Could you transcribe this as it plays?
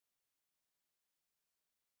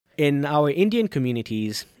In our Indian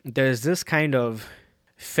communities, there's this kind of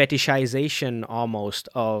fetishization almost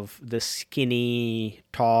of the skinny,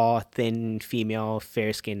 tall, thin, female,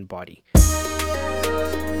 fair skinned body.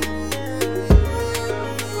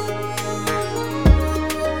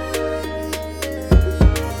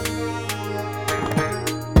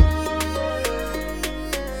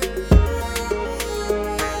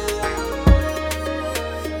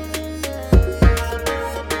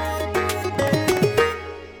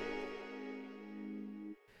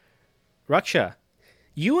 Raksha,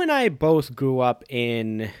 you and I both grew up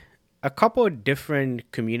in a couple of different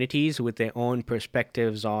communities with their own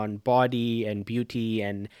perspectives on body and beauty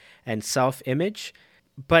and self-image,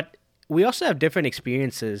 but we also have different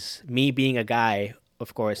experiences. Me being a guy,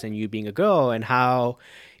 of course, and you being a girl, and how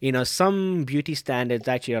some beauty standards,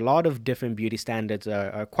 actually a lot of different beauty standards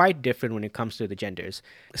are quite different when it comes to the genders.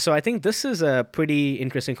 So I think this is a pretty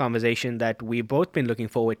interesting conversation that we've both been looking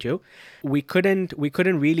forward to. We couldn't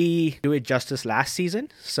really do it justice last season,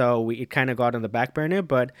 so it kind of got on the back burner,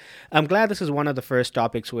 but I'm glad this is one of the first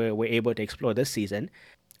topics we're able to explore this season.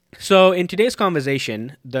 So in today's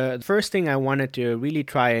conversation, the first thing I wanted to really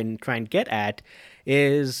try and get at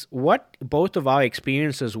is what both of our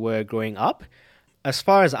experiences were growing up. As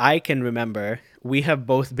far as I can remember, we have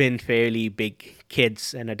both been fairly big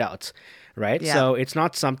kids and adults, right? Yeah. So it's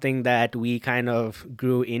not something that we kind of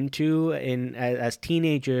grew into as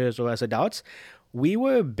teenagers or as adults. We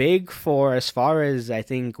were big for as far as I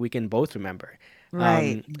think we can both remember.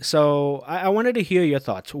 Right. So I wanted to hear your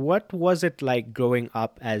thoughts. What was it like growing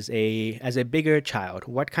up as a bigger child?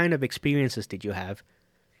 What kind of experiences did you have?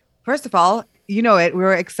 First of all, you know it. We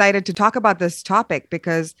were excited to talk about this topic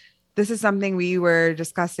because this is something we were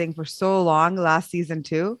discussing for so long last season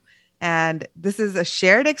too. And this is a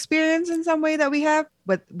shared experience in some way that we have,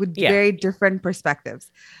 but with Yeah, very different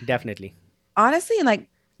perspectives. definitely. Honestly, like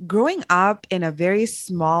growing up in a very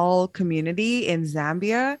small community in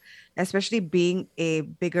Zambia, especially being a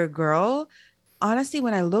bigger girl, honestly,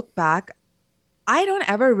 when I look back, I don't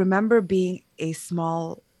ever remember being a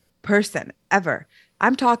small person ever.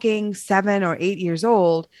 I'm talking 7 or 8 years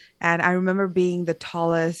old, and I remember being the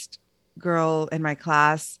tallest girl in my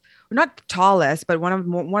class. Well, not tallest, but one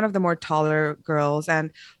of the more taller girls, and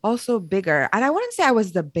also bigger. And I wouldn't say I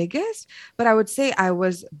was the biggest, but I would say I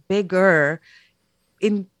was bigger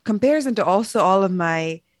in comparison to also all of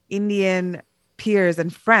my Indian peers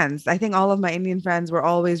and friends. I think all of my Indian friends were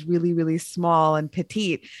always really, really small and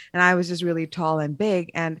petite, and I was just really tall and big.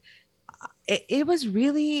 And it was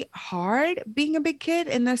really hard being a big kid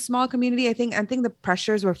in a small community. I think the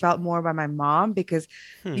pressures were felt more by my mom because,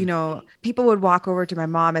 Hmm. people would walk over to my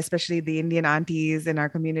mom, especially the Indian aunties in our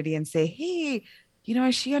community, and say, "Hey,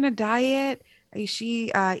 is she on a diet? Is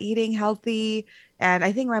she eating healthy?" And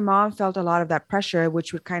I think my mom felt a lot of that pressure,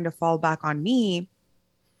 which would kind of fall back on me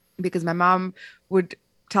because my mom would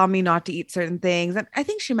tell me not to eat certain things. And I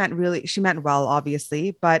think she meant well,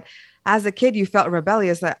 obviously. But as a kid, you felt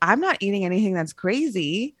rebellious that I'm not eating anything that's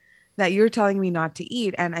crazy that you're telling me not to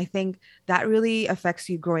eat. And I think that really affects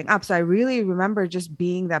you growing up. So I really remember just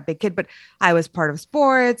being that big kid, but I was part of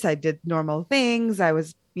sports. I did normal things.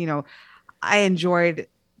 I enjoyed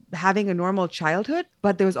having a normal childhood,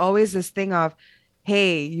 but there was always this thing of,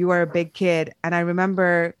 hey, you are a big kid. And I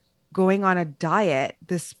remember going on a diet,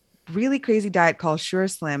 this really crazy diet called Sure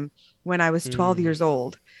Slim when I was 12 Hmm. years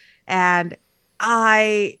old. And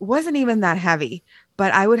I wasn't even that heavy,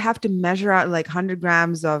 but I would have to measure out like 100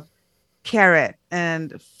 grams of carrot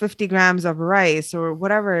and 50 grams of rice or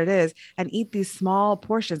whatever it is and eat these small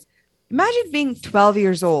portions. Imagine being 12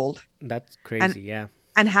 years old That's and crazy. Yeah.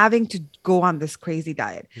 having to go on this crazy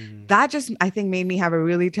diet. Hmm. That just, I think, made me have a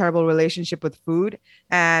really terrible relationship with food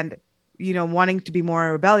and, wanting to be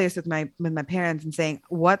more rebellious with my parents and saying,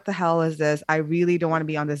 what the hell is this? I really don't want to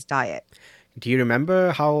be on this diet. Do you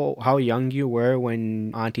remember how young you were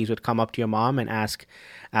when aunties would come up to your mom and ask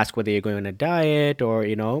whether you're going on a diet or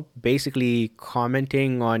basically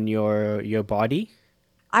commenting on your body?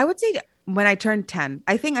 I would say when I turned 10,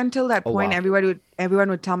 I think until that Oh point, wow. everyone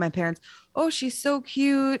would tell my parents, oh, she's so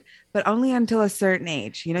cute, but only until a certain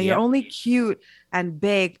age. You're Yep. only cute and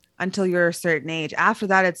big until you're a certain age. After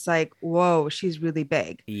that, it's like, whoa, she's really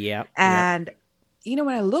big. Yep. Yep. And, when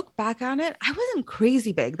I look back on it, I wasn't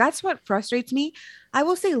crazy big. That's what frustrates me. I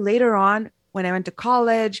will say later on, when I went to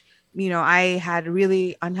college, I had a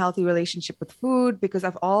really unhealthy relationship with food because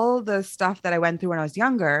of all the stuff that I went through when I was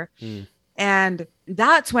younger. Mm, And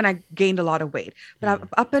that's when I gained a lot of weight. But mm.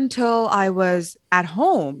 up until I was at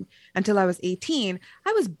home, until I was 18,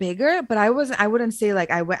 I was bigger, but I wouldn't say like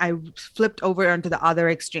I flipped over onto the other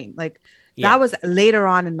extreme. Like Yeah. that was later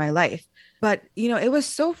on in my life. But, it was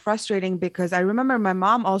so frustrating because I remember my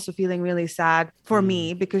mom also feeling really sad for Mm,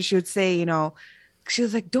 me because she would say, she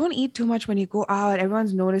was like, don't eat too much when you go out.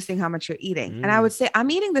 Everyone's noticing how much you're eating. And I mm, would say, I'm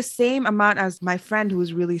eating the same amount as my friend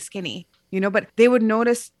who's really skinny, but they would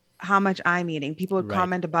notice how much I'm eating. People would right,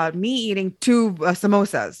 comment about me eating two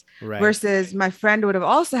samosas right. versus my friend would have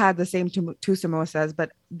also had the same two samosas,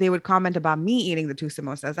 but they would comment about me eating the two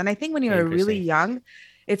samosas. And I think when you're really Interesting. young,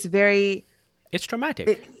 it's very It's traumatic.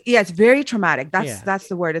 yeah, it's very traumatic. That's Yeah. that's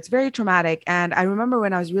the word. It's very traumatic. And I remember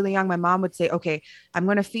when I was really young, my mom would say, "Okay, I'm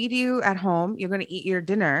going to feed you at home. You're going to eat your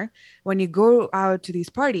dinner. When you go out to these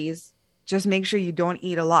parties, just make sure you don't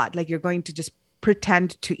eat a lot. Like you're going to just pretend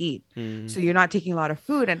to eat. Mm, So you're not taking a lot of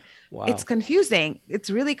food." And it's wow. confusing. It's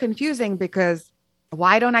really confusing because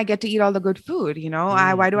why don't I get to eat all the good food?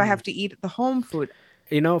 Why do I Mm. have to eat the home food?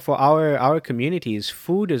 For our communities,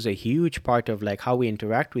 food is a huge part of like how we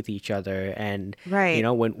interact with each other. And Right.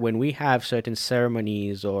 when we have certain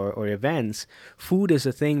ceremonies or events, food is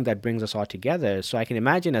the thing that brings us all together. So I can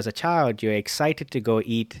imagine as a child you're excited to go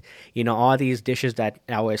eat all these dishes that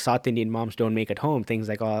our South Indian moms don't make at home, things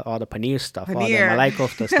like all the paneer stuff, all the Paneer. malai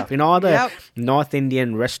kofta stuff, all the Yep. North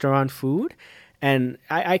Indian restaurant food. And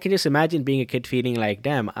I can just imagine being a kid feeling like,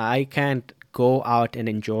 damn, I can't go out and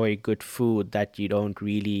enjoy good food that you don't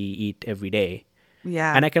really eat every day.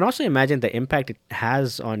 Yeah. And I can also imagine the impact it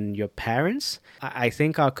has on your parents. I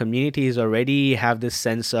think our communities already have this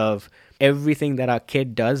sense of everything that our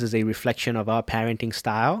kid does is a reflection of our parenting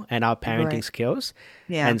style and our parenting Right. skills.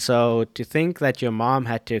 Yeah. And so to think that your mom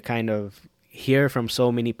had to kind of hear from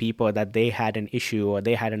so many people that they had an issue or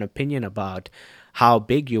they had an opinion about how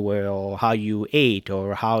big you were or how you ate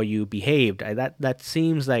or how you behaved, that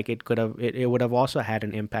seems like it would have also had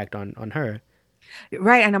an impact on her.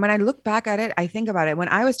 Right. And when I look back at it, I think about it. When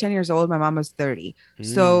I was 10 years old, my mom was 30. Mm,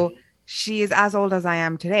 So she is as old as I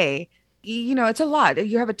am today. It's a lot.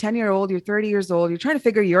 You have a 10-year-old, you're 30 years old, you're trying to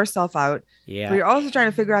figure yourself out, but yeah. you're also trying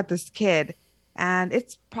to figure out this kid. And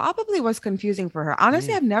it's probably was confusing for her.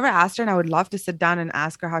 Honestly, Mm, I've never asked her, and I would love to sit down and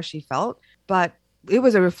ask her how she felt, but it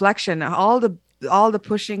was a reflection. All the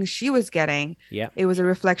pushing she was getting, yeah. it was a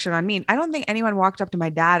reflection on me. I don't think anyone walked up to my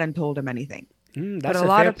dad and told him anything. But That's a a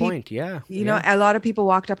lot fair of people, point. Yeah. Yeah. a lot of people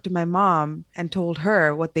walked up to my mom and told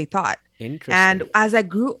her what they thought. And Interesting. as I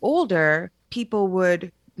grew older, people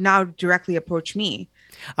would now directly approach me.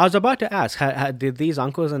 I was about to ask, did these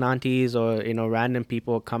uncles and aunties or random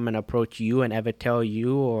people come and approach you and ever tell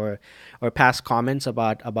you or pass comments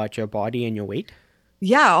about your body and your weight?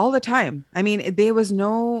 Yeah, all the time. I mean, there was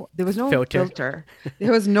no Filter. filter.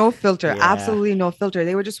 There was no filter, Yeah. absolutely no filter.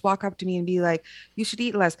 They would just walk up to me and be like, "You should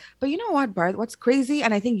eat less." But you know what, Bart? What's crazy,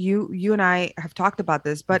 and I think you and I have talked about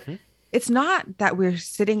this, but Mhm. it's not that we're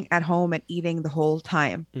sitting at home and eating the whole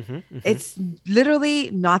time. Mhm. Mhm. It's literally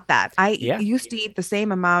not that. I Yeah. used to eat the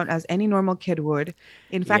same amount as any normal kid would.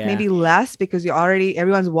 In fact, Yeah. maybe less because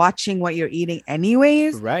everyone's watching what you're eating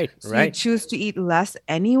anyways. Right. So you Right. choose to eat less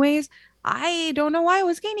anyways. I don't know why I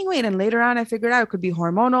was gaining weight. And later on, I figured out it could be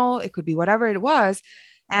hormonal, it could be whatever it was.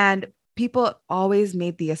 And people always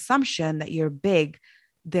made the assumption that you're big,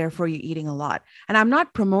 therefore you're eating a lot. And I'm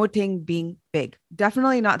not promoting being big.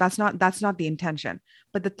 Definitely not. That's not the intention.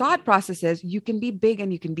 But the thought process is you can be big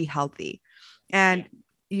and you can be healthy. And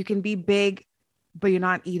you can be big, but you're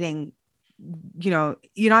not eating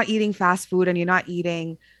fast food and you're not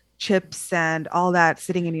eating chips and all that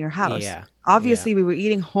sitting in your house. Yeah. Yeah. Obviously, we were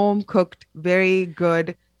eating home cooked, very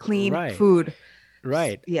good, clean Right. food.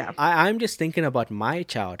 Right. Yeah. I'm just thinking about my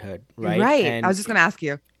childhood, right? Right. I And was just going to ask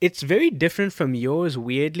you. it's very different from yours,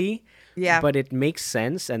 weirdly, Yeah. but it makes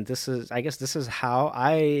sense. And I guess, this is how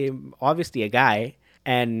I'm obviously a guy.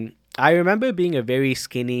 And I remember being a very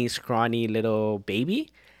skinny, scrawny little baby.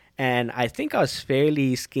 And I think I was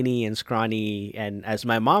fairly skinny and scrawny, and as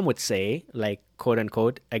my mom would say, like, quote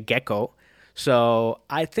unquote, a gecko. So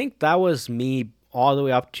I think that was me all the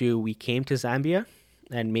way up to we came to Zambia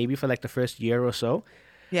and maybe for like the first year or so.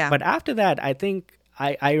 Yeah. But after that, I think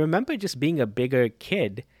I remember just being a bigger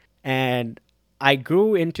kid, and I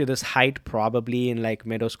grew into this height probably in like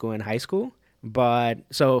middle school and high school. But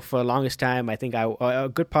so for the longest time, I think a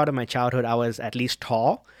good part of my childhood, I was at least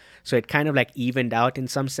tall. So it kind of like evened out in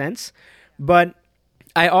some sense. But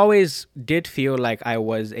I always did feel like I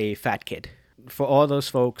was a fat kid. For all those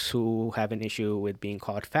folks who have an issue with being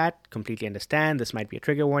called fat, completely understand. This might be a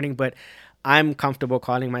trigger warning, but I'm comfortable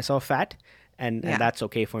calling myself fat, and Yeah. that's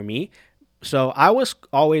okay for me. So I was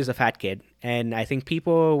always a fat kid, and I think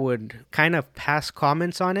people would kind of pass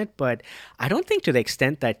comments on it, but I don't think to the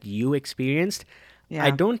extent that you experienced. I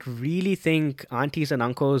Yeah. don't really think aunties and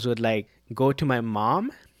uncles would like go to my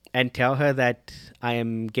mom and tell her that I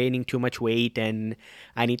am gaining too much weight and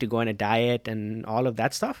I need to go on a diet and all of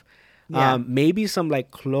that stuff. Yeah. Maybe some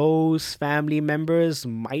like close family members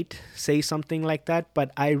might say something like that,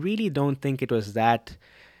 but I really don't think it was that.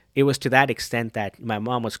 It was to that extent that my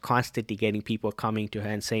mom was constantly getting people coming to her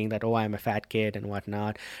and saying that, oh, I'm a fat kid and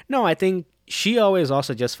whatnot. No, I think she always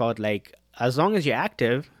also just felt like as long as you're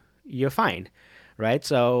active, you're fine, right?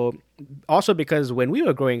 So also because when we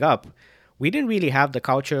were growing up, we didn't really have the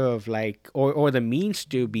culture of like or the means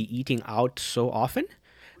to be eating out so often,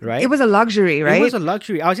 It right? was a luxury, It was right? a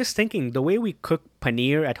luxury. I was just thinking the way we cook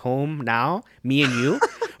paneer at home now, me and you,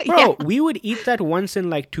 Yeah. bro, we would eat that once in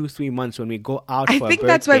like 2, 3 months when we go out I for a think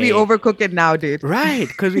that's why we birthday. overcook it now, dude. Right,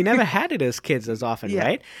 because we never had it as kids as often, Yeah.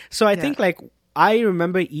 right? So I Yeah. think like I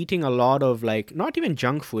remember eating a lot of like not even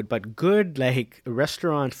junk food, but good like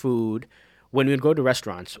restaurant food when we'd go to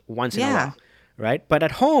restaurants once in a Yeah. while, right? But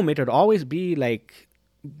at home it would always be like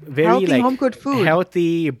very Healthy home like cooked food.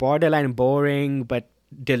 healthy, borderline boring, but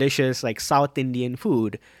delicious like South Indian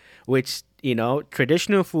food, which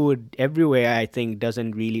traditional food everywhere I think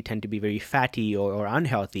doesn't really tend to be very fatty or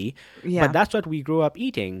unhealthy, but Yeah. that's what we grew up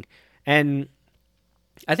eating. And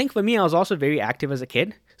I think for me, I was also very active as a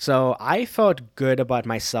kid. So I felt good about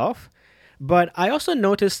myself. But I also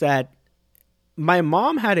noticed that my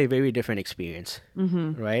mom had a very different experience,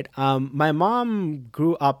 Mm-hmm. right? My mom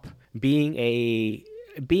grew up being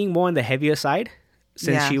being more on the heavier side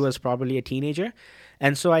since Yeah. she was probably a teenager.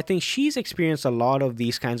 And so I think she's experienced a lot of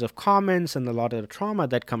these kinds of comments and a lot of the trauma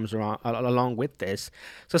that comes along with this.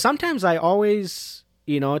 So sometimes I always,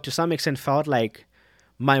 to some extent felt like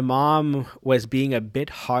my mom was being a bit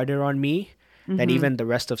harder on me than Mm-hmm. even the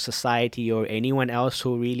rest of society or anyone else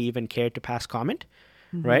who really even cared to pass comment,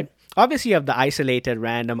 Mm-hmm. right? Obviously, you have the isolated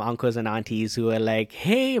random uncles and aunties who are like,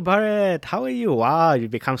 hey, Bharat, how are you? Wow, you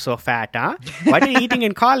become so fat, huh? What are you eating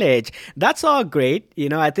in college? That's all great.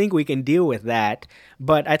 I think we can deal with that.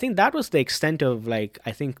 But I think that was the extent of like,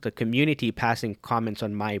 I think the community passing comments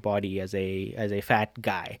on my body as a fat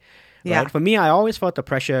guy, Yeah. right? For me, I always felt the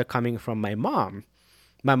pressure coming from my mom.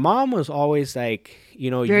 My mom was always like,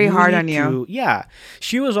 Very you hard on need you. to, yeah.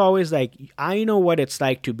 She was always like, I know what it's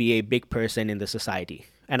like to be a big person in the society,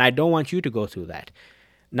 and I don't want you to go through that.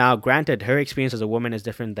 Now, granted, her experience as a woman is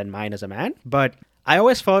different than mine as a man, but I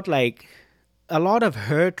always felt like a lot of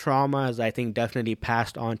her traumas, I think, definitely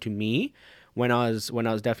passed on to me when I was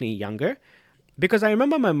definitely younger, because I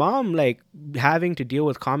remember my mom like having to deal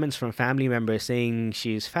with comments from family members saying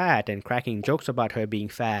she's fat and cracking jokes about her being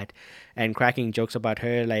fat and cracking jokes about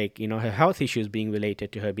her like her health issues being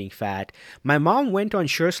related to her being fat. My mom went on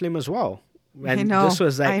Sure Slim as well. I And this know.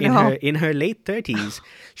 was like I in her know. in her late 30s.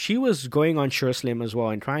 She was going on Sure Slim as well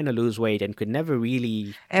and trying to lose weight and could never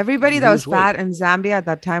really Everybody that was lose weight. fat in Zambia at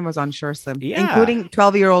that time was on Sure Slim, Yeah. including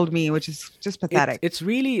 12-year-old me, which is just it's pathetic. it's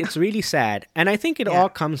really it's really sad, and I think it Yeah. all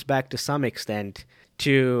comes back to some extent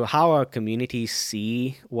to how our communities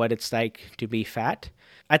see what it's like to be fat.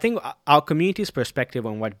 I think our community's perspective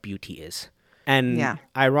on what beauty is, and Yeah.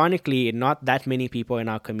 ironically not that many people in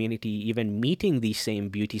our community even meeting these same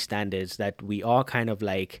beauty standards that we all kind of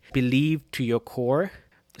like believe to your core.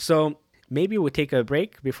 So maybe we'll take a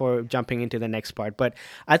break before jumping into the next part, but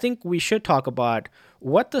I think we should talk about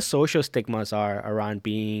what the social stigmas are around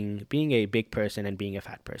being a big person and being a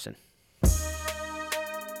fat person.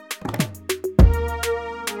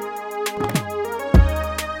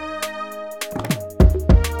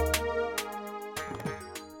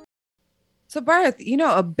 So, Bharat,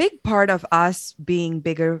 a big part of us being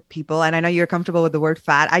bigger people, and I know you're comfortable with the word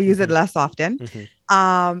fat, I use it Hmm. less often,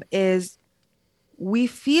 Hmm. is we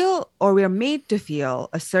feel or we are made to feel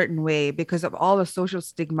a certain way because of all the social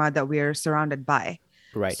stigma that we're surrounded by.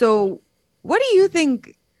 Right. So, what do you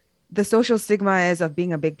think the social stigma is of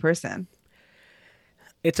being a big person?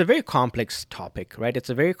 It's a very complex topic, right? It's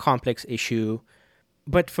a very complex issue.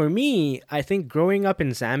 But for me, I think growing up in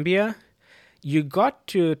Zambia, you got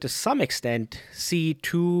to some extent see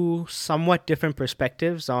two somewhat different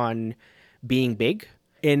perspectives on being big.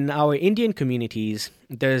 In our Indian communities,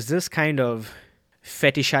 there's this kind of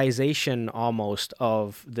fetishization almost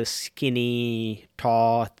of the skinny,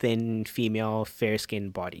 tall, thin, female, fair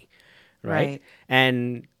skinned body, right? Right.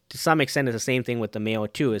 And to some extent, it's the same thing with the male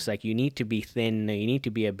too. It's like you need to be thin, you need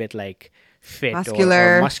to be a bit like fit or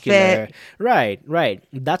Muscular, muscular. fit. Right, right.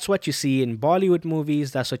 That's what you see in Bollywood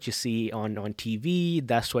movies. That's what you see on TV.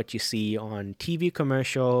 That's what you see on TV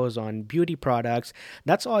commercials, on beauty products.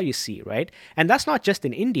 That's all you see, right? And that's not just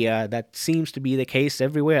in India. That seems to be the case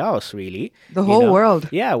everywhere else, really. The You whole know? world.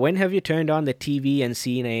 Yeah, when have you turned on the TV and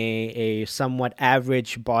seen a somewhat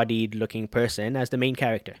average bodied looking person as the main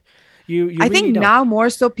character? You I really think don't. now more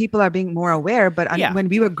so people are being more aware, but Yeah. when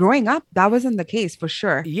we were growing up, that wasn't the case for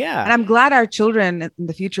sure. Yeah. And I'm glad our children in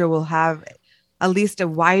the future will have at least a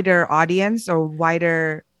wider audience or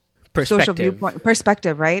wider social Perspective. viewpoint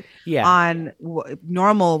perspective, right? Yeah. On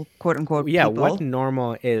normal quote unquote Yeah, what people.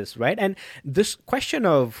 normal is, right? And this question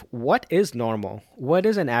of what is normal, what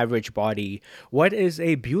is an average body, what is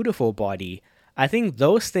a beautiful body, I think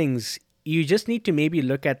those things you just need to maybe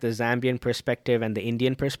look at the Zambian perspective and the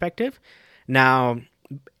Indian perspective. Now,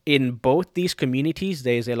 in both these communities,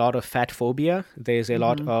 there's a lot of fat phobia, there's a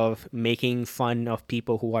lot Hmm. of making fun of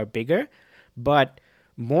people who are bigger, but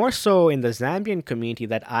more so in the Zambian community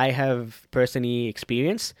that I have personally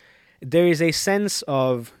experienced, there is a sense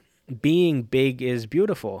of being big is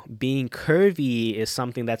beautiful. Being curvy is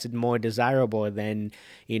something that's more desirable than,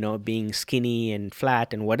 being skinny and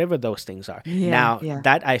flat and whatever those things are. Yeah, Now, yeah,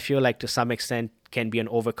 that I feel like to some extent can be an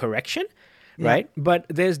overcorrection, yeah, right? But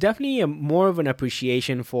there's definitely more of an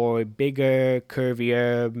appreciation for bigger,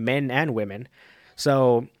 curvier men and women.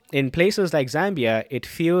 So in places like Zambia, it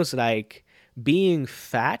feels like being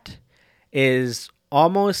fat is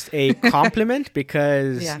almost a compliment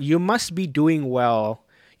because yeah. you must be doing well.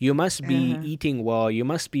 You must be Uh-huh. eating well. You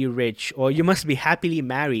must be rich, or you must be happily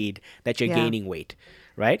married that you're Yeah, gaining weight,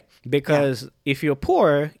 right? yeah. Because if you're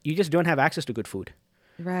poor, you just don't have access to good food,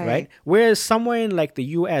 right? Right, Whereas somewhere in like the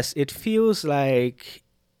US, it feels like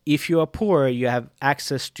if you are poor, you have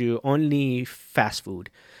access to only fast food.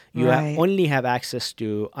 right. Only have access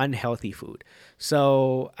to unhealthy food.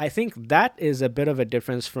 So I think that is a bit of a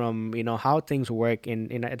difference from how things work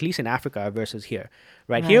in at least in Africa versus here,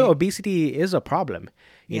 right? Here, Right. obesity is a problem.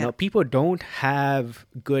 Yeah. People don't have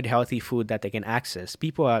good healthy food that they can access.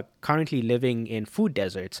 People are currently living in food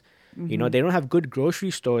deserts. Hmm. They don't have good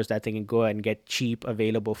grocery stores that they can go and get cheap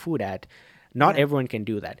available food at. Not Yeah. everyone can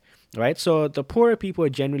do that, right? So the poorer people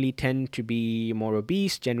generally tend to be more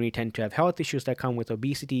obese, generally tend to have health issues that come with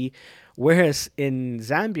obesity. Whereas in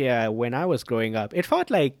Zambia, when I was growing up, it felt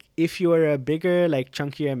like if you were a bigger, like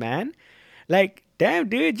chunkier man, like, damn,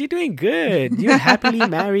 dude, you're doing good. You're happily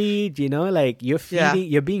married, like Yeah.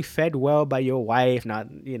 you're being fed well by your wife. Not,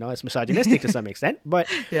 it's misogynistic to some extent, but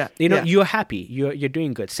Yeah. Yeah. you're happy. You're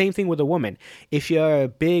doing good. Same thing with a woman. If you're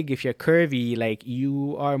big, if you're curvy, like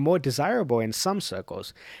you are more desirable in some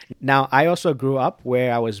circles. Now, I also grew up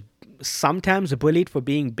where I was sometimes bullied for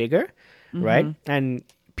being bigger, right? Hmm. And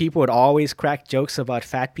people would always crack jokes about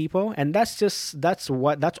fat people, and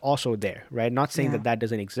that's also there, right? Not saying Yeah. that that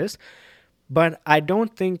doesn't exist, but I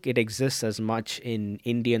don't think it exists as much in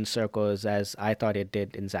Indian circles as I thought it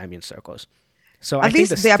did in Zambian circles. So I At think the least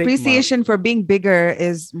the stigma, appreciation for being bigger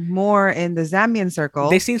is more in the Zambian there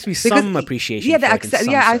circle seems to be because some appreciation yeah, for it in some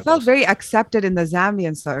yeah, I felt circles. very accepted in the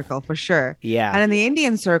Zambian circle for sure. Yeah, And in the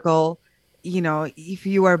Indian circle, if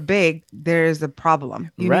you are big, there is a problem.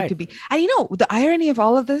 You need right. to be. And the irony of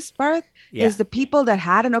all of this, Barth, Yeah. is the people that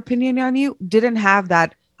had an opinion on you didn't have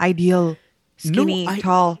that ideal No, skinny,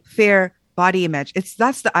 tall, fair body image.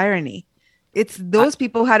 That's the irony. It's I those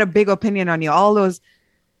people who had a big opinion on you, all those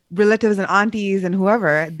relatives and aunties and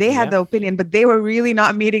whoever, they had yeah. the opinion, but they were really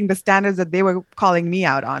not meeting the standards that they were calling me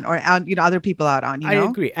out on or other people out on, I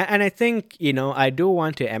agree. And I think, I do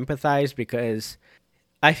want to empathize because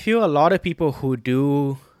I feel a lot of people who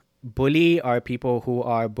do bully are people who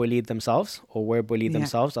are bullied themselves or were bullied Yeah.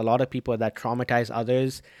 themselves. A lot of people that traumatize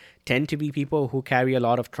others tend to be people who carry a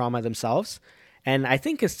lot of trauma themselves. And I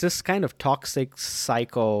think it's this kind of toxic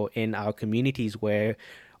cycle in our communities where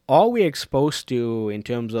all we're exposed to in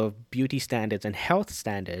terms of beauty standards and health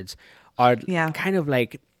standards are Yeah. kind of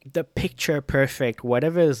like the picture perfect,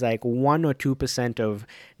 whatever is like 1 or 2% of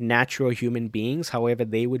natural human beings, however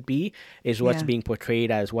they would be, is what's Yeah. being portrayed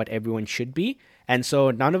as what everyone should be. And so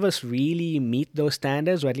none of us really meet those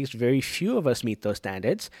standards, or at least very few of us meet those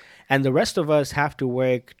standards. And the rest of us have to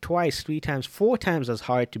work twice, 3 times, 4 times as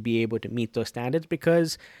hard to be able to meet those standards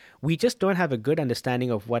because we just don't have a good understanding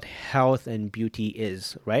of what health and beauty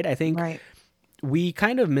is, right? I think Right. we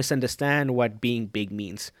kind of misunderstand what being big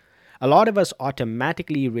means. A lot of us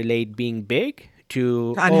automatically relate being big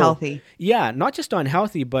to, oh, Unhealthy. yeah, not just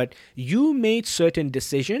unhealthy, but you made certain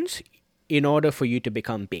decisions in order for you to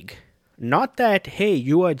become big. Not that, hey,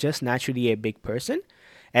 you are just naturally a big person,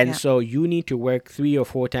 and Yeah. so you need to work 3 or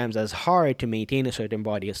 4 times as hard to maintain a certain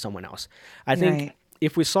body as someone else. I think Right.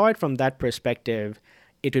 if we saw it from that perspective,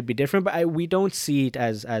 it would be different. But we don't see it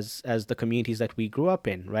as the communities that we grew up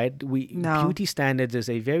in, right? No. Beauty standards is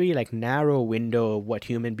a very like narrow window of what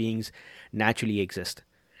human beings naturally exist.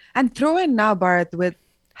 And throw in now, Bharat, with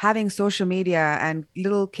having social media and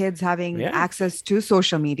little kids having Yeah. access to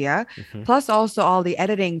social media, Hmm. plus also all the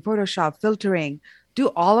editing, Photoshop, filtering. do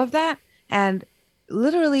all of that, and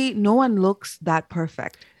literally no one looks that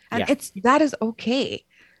perfect. And Yeah. it's that is okay.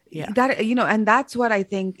 Yeah. That, and that's what I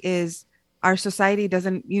think is our society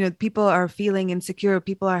doesn't, people are feeling insecure.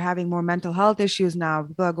 People are having more mental health issues now.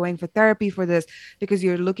 People are going for therapy for this because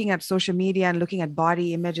you're looking at social media and looking at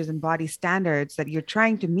body images and body standards that you're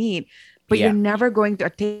trying to meet, but you're Yeah. never going to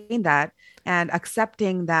attain that. And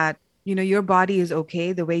accepting that, your body is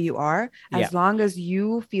okay the way you are, Yeah. as long as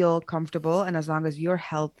you feel comfortable and as long as you're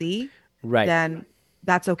healthy, Right. then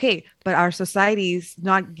that's okay. But our society's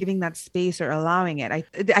not giving that space or allowing it.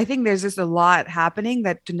 I think there's just a lot happening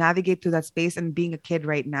that to navigate through that space, and being a kid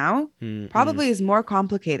right now Mm-mm. probably is more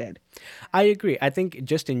complicated. I agree. I think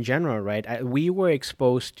just in general, right? We were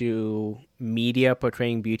exposed to media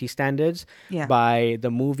portraying beauty standards Yeah. by the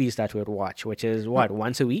movies that we'd watch, which is Uh, what,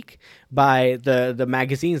 once a week, by the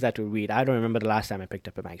magazines that we read. I don't remember the last time I picked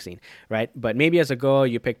up a magazine, right? But maybe as a girl,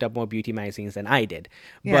 you picked up more beauty magazines than I did.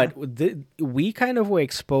 yeah. But we kind of were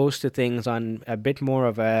exposed to things on a bit more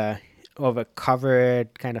of a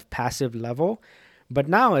covered kind of passive level. But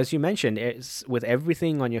now, as you mentioned, it's with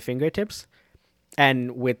everything on your fingertips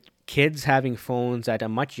and with kids having phones at a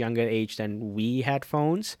much younger age than we had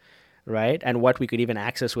phones, right? And what we could even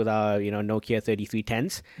access with our, Nokia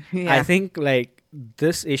 3310s. I Yeah. think like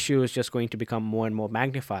this issue is just going to become more and more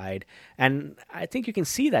magnified. And I think you can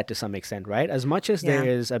see that to some extent, right? As much as there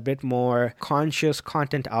Yeah. is a bit more conscious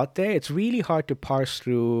content out there, it's really hard to parse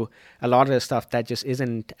through a lot of the stuff that just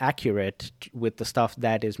isn't accurate with the stuff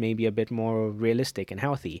that is maybe a bit more realistic and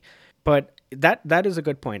healthy. But that is a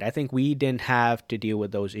good point. I think we didn't have to deal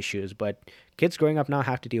with those issues, but kids growing up now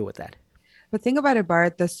have to deal with that. But think about it,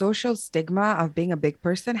 Bart, the social stigma of being a big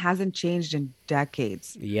person hasn't changed in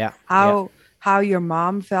decades. Yeah, yeah, How your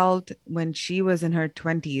mom felt when she was in her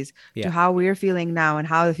 20s yeah. to how we're feeling now and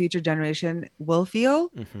how the future generation will feel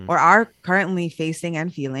Hmm. or are currently facing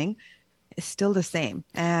and feeling is still the same.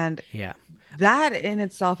 And Yeah, that in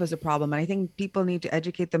itself is a problem. And I think people need to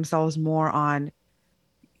educate themselves more on,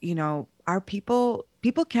 our people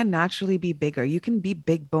can naturally be bigger. You can be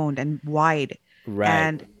big boned and wide right.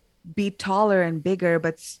 and be taller and bigger,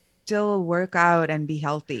 but still work out and be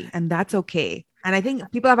healthy. And that's okay. And I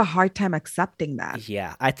think people have a hard time accepting that.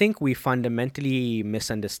 Yeah, I think we fundamentally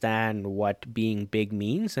misunderstand what being big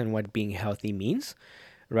means and what being healthy means,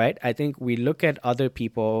 right? I think we look at other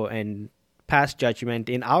people and pass judgment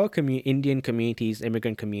in our Indian communities,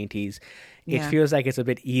 immigrant communities. It Yeah. feels like it's a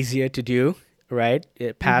bit easier to do, right?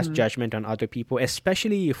 Pass Hmm. judgment on other people,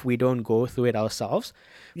 especially if we don't go through it ourselves.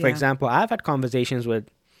 For Yeah. example, I've had conversations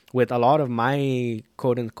with a lot of my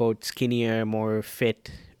quote unquote skinnier, more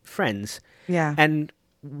fit friends, Yeah. and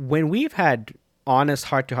when we've had honest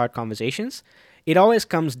heart to heart conversations, it always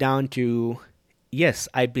comes down to yes,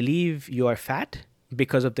 I believe you are fat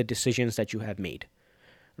because of the decisions that you have made,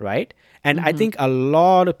 right? And I Hmm. think a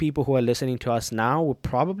lot of people who are listening to us now would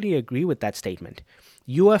probably agree with that statement.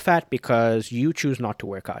 You are fat because you choose not to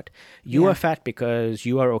work out. You are Yeah. fat because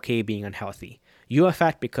you are okay being unhealthy. You are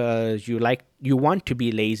fat because you want to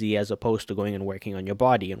be lazy as opposed to going and working on your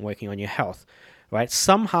body and working on your health, right?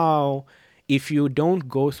 Somehow, if you don't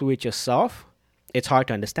go through it yourself, it's hard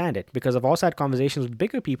to understand it because I've also had conversations with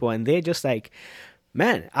bigger people and they're just like,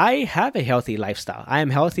 man, I have a healthy lifestyle. I am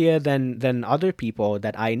healthier than other people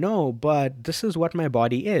that I know, but this is what my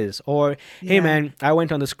body is. Or, hey Yeah. man, I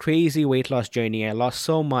went on this crazy weight loss journey. I lost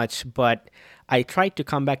so much, but I tried to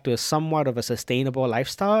come back to a somewhat of a sustainable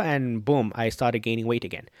lifestyle and boom, I started gaining weight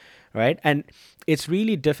again. Right? And it's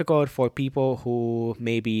really difficult for people who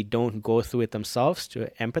maybe don't go through it themselves to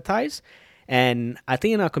empathize. And I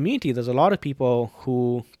think in our community, there's a lot of people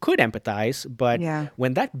who could empathize, but Yeah.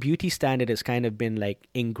 when that beauty standard has kind of been like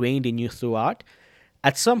ingrained in you throughout,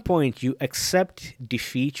 at some point you accept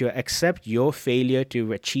defeat, you accept your failure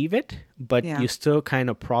to achieve it, but Yeah. you still kind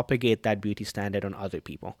of propagate that beauty standard on other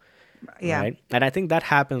people, Yeah. right? And I think that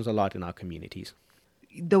happens a lot in our communities.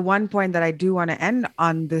 The one point that I do want to end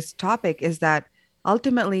on this topic is that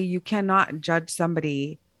ultimately you cannot judge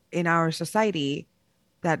somebody in our society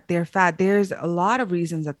that they're fat. There's a lot of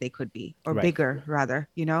reasons that they could be, or Right, bigger rather,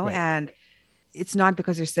 right. and it's not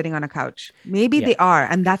because you're sitting on a couch. Maybe Yeah, they are,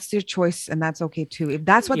 and that's their choice, and that's okay too. If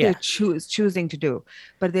that's what they're yeah. choosing to do.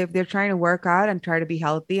 But if they're trying to work out and try to be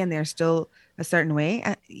healthy and they're still a certain way,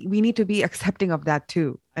 we need to be accepting of that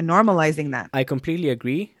too and normalizing that. I completely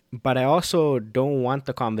agree, but I also don't want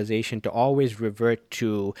the conversation to always revert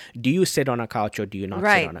to do you sit on a couch or do you not sit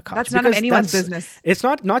Right. on a couch? That's none of Because anyone's business. it's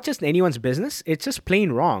not just anyone's business, it's just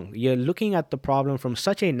plain wrong. You're looking at the problem from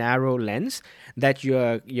such a narrow lens that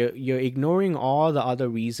you're ignoring all the other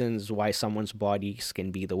reasons why someone's bodies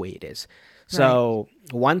can be the way it is. Right. So,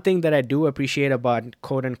 one thing that I do appreciate about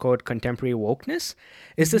quote unquote contemporary wokeness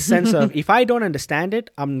is the sense of if I don't understand it,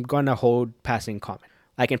 I'm going to hold passing comment.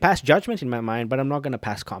 I can pass judgment in my mind, but I'm not going to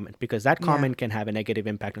pass comment because that Yeah. comment can have a negative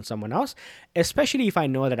impact on someone else, especially if I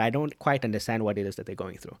know that I don't quite understand what it is that they're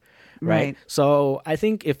going through. Right. Right. So I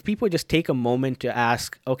think if people just take a moment to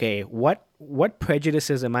ask, okay, what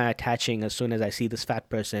prejudices am I attaching as soon as I see this fat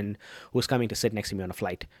person who's coming to sit next to me on a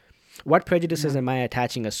flight? What prejudices Yeah. am I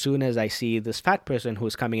attaching as soon as I see this fat person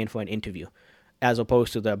who's coming in for an interview, as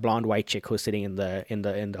opposed to the blonde white chick who's sitting in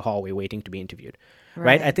the hallway waiting to be interviewed,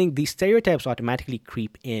 right? I Right. think these stereotypes automatically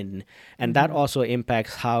creep in, and that Mm-hmm. also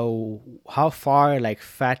impacts how far like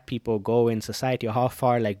fat people go in society, or how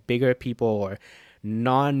far like bigger people or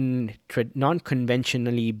non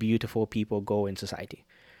conventionally beautiful people go in society,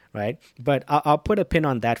 right? But I'll put a pin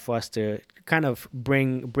on that for us to kind of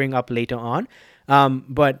bring up later on.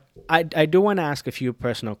 But I do want to ask a few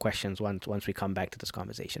personal questions once we come back to this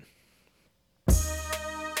conversation.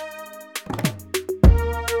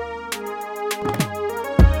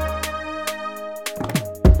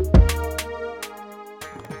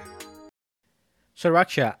 So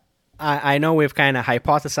Raksha, I know we've kind of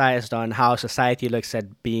hypothesized on how society looks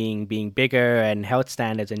at being bigger and health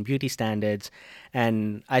standards and beauty standards,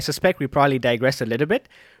 and I suspect we probably digressed a little bit.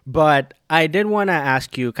 But I did want to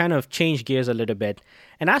ask you, kind of change gears a little bit,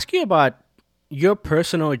 and ask you about your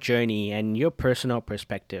personal journey and your personal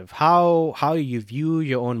perspective. How you view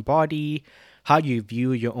your own body, how you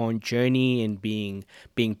view your own journey in being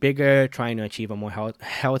bigger, trying to achieve a more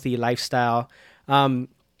healthy lifestyle. Um,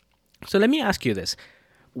 so let me ask you this.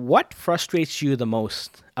 What frustrates you the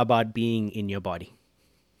most about being in your body?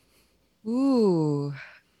 Ooh.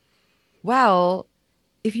 Well,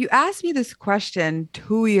 if you asked me this question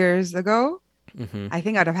 2 years ago, Mm-hmm. I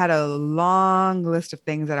think I'd have had a long list of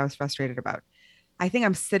things that I was frustrated about. I think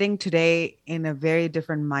I'm sitting today in a very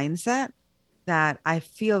different mindset that I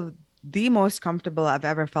feel the most comfortable I've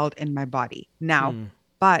ever felt in my body now. Mm,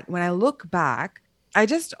 But when I look back, I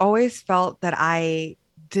just always felt that I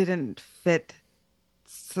didn't fit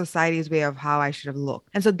society's way of how I should have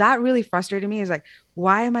looked. And so that really frustrated me is like,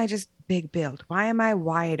 why am I just big build? Why am I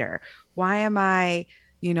wider? Why am I,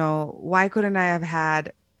 why couldn't I have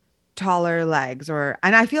had taller legs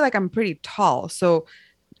and I feel like I'm pretty tall. So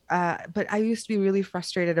but I used to be really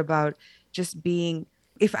frustrated about just being,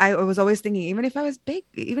 if I was always thinking, even if I was big,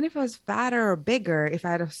 even if I was fatter or bigger, if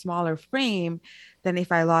I had a smaller frame, then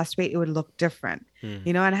if I lost weight, it would look different, mm,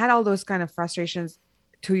 and I had all those kind of frustrations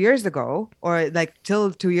 2 years ago, or like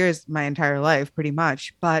till 2 years, my entire life, pretty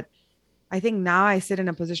much. But I think now I sit in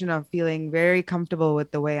a position of feeling very comfortable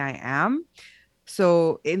with the way I am.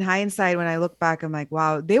 So in hindsight, when I look back, I'm like,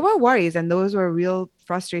 wow, they were worries and those were real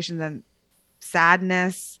frustrations and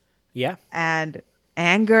sadness yeah, and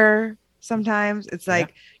anger. Sometimes it's yeah.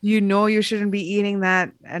 like, you shouldn't be eating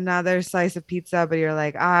that another slice of pizza, but you're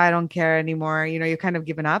like, I don't care anymore. You're kind of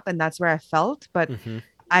given up. And that's where I felt. But Mm-hmm.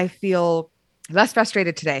 I feel less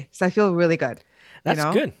frustrated today. So I feel really good, you That's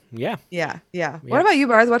know? good. Yeah, Yeah. Yeah. What yeah. about you,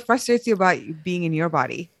 Barth? What frustrates you about being in your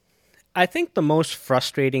body? I think the most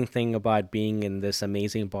frustrating thing about being in this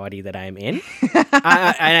amazing body that I'm in,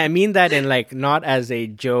 I mean that in like not as a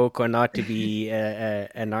joke or not to be a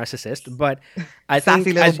narcissist, but I Sassy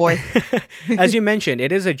think little boy. as you mentioned,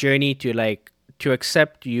 it is a journey to like to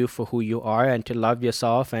accept you for who you are and to love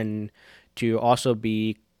yourself and to also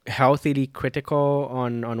be healthily critical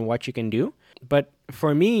on what you can do. But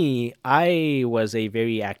for me, I was a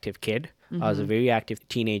very active kid. I was a Mm-hmm. very active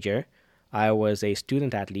teenager. I was a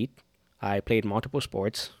student athlete. I played multiple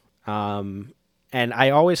sports. Um, and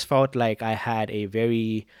I always felt like I had a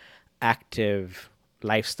very active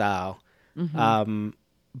lifestyle. Mm-hmm. Um,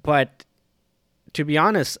 but to be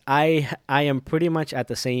honest, I am pretty much at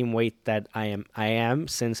the same weight that I am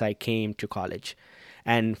since I came to college.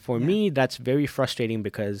 And for Yeah. me that's very frustrating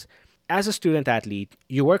because as a student athlete,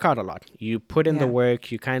 you work out a lot. You put in the Yeah.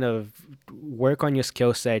 work, you kind of work on your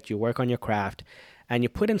skill set, you work on your craft, and you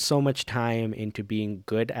put in so much time into being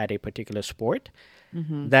good at a particular sport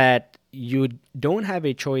Mm-hmm. that you don't have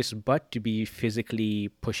a choice but to be physically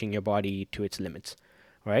pushing your body to its limits,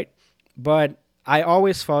 right? But I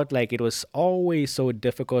always felt like it was always so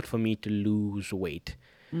difficult for me to lose weight.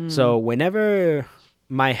 Mm. So whenever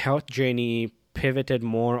my health journey pivoted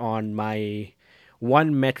more on my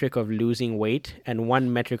one metric of losing weight and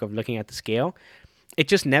one metric of looking at the scale, it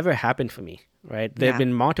just never happened for me, right? There have Yeah.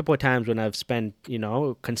 been multiple times when I've spent,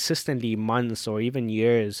 consistently months or even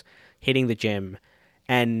years hitting the gym,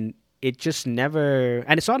 and it just never,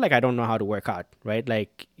 and it's not like I don't know how to work out, right?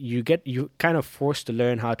 Like you kind of forced to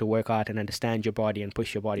learn how to work out and understand your body and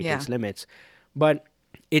push your body to Yeah. its limits. But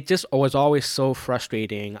it just was always so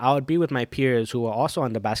frustrating. I would be with my peers who were also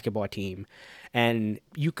on the basketball team, and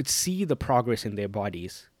you could see the progress in their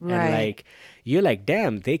bodies. And Right. like, you're like,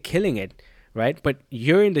 damn, they're killing it, right? But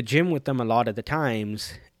you're in the gym with them a lot of the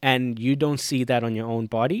times, and you don't see that on your own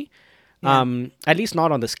body, Yeah. at least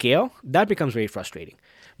not on the scale. That becomes very frustrating.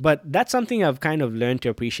 But that's something I've kind of learned to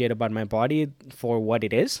appreciate about my body for what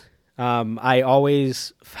it is. I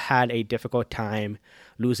always had a difficult time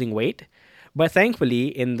losing weight, but thankfully,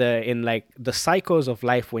 in like the cycles of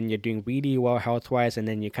life, when you're doing really well health wise, and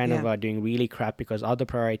then you kind of Yeah. are doing really crap because other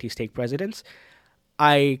priorities take precedence,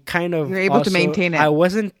 I kind You're of able to also maintain I it.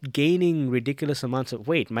 wasn't gaining ridiculous amounts of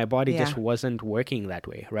weight. My body Yeah. just wasn't working that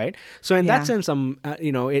way, right? So in that Yeah. sense,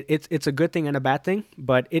 it's a good thing and a bad thing,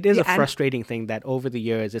 but it is Yeah. a And frustrating thing that over the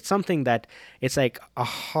years, it's something that it's like a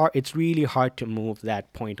hard. It's really hard to move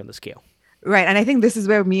that point on the scale. right. And I think this is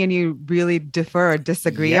where me and you really differ or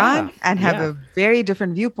disagree Yeah, on and have yeah. a very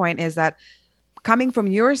different viewpoint is that coming from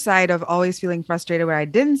your side of always feeling frustrated where I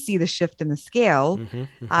didn't see the shift in the scale, Mm-hmm,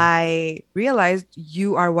 mm-hmm. I realized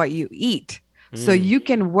you are what you eat. So Mm, you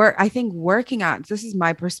can work. I think working out, this is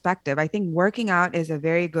my perspective. I think working out is a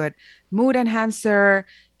very good mood enhancer,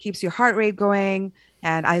 keeps your heart rate going.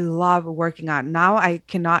 And I love working out. Now I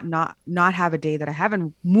cannot not have a day that I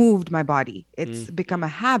haven't moved my body. mm, It's become a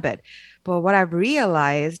habit. But what I've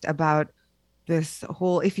realized about this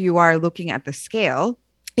whole, if you are looking at the scale,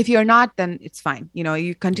 if you're not, then it's fine. You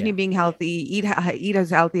yeah, continue being healthy, eat as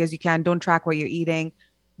healthy as you can, don't track what you're eating,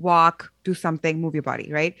 walk, do something, move your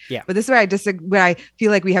body, right? yeah. But this is where I disagree, where I feel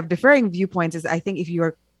like we have differing viewpoints is I think if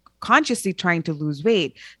you're consciously trying to lose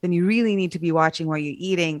weight, then you really need to be watching what you're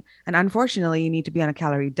eating. And unfortunately, you need to be on a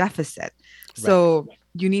calorie deficit. Right. So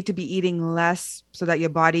you need to be eating less so that your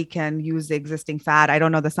body can use the existing fat. I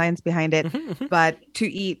don't know the science behind it, Mm-hmm, mm-hmm. but to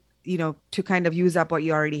eat, to kind of use up what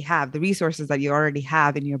you already have, the resources that you already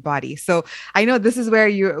have in your body. So I know this is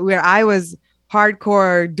where I was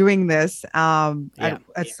hardcore doing this Yeah.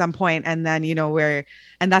 at some point, and then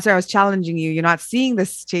and that's where I was challenging you. You're not seeing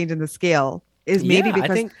this change in the scale is maybe Yeah, I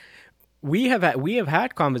because think we have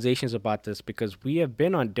had conversations about this because we have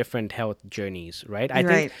been on different health journeys, right? I you're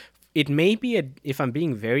think right. it may be if I'm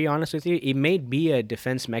being very honest with you, it may be a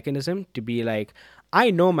defense mechanism to be like,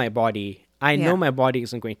 I know my body. I know Yeah. my body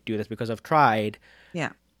isn't going to do this because I've tried. Yeah.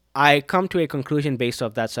 I come to a conclusion based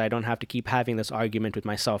off that, so I don't have to keep having this argument with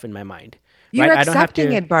myself in my mind, You're right? I don't have accepting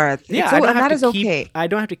to, it, Bharat. It's yeah, so, and that is okay. I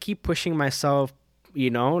don't have to keep pushing myself.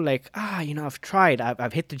 Like I've tried.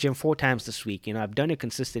 I've hit the gym 4 times this week. I've done it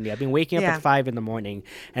consistently. I've been waking up at Yeah. 5 in the morning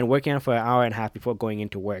and working out for an hour and a half before going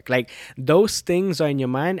into work. Like those things are in your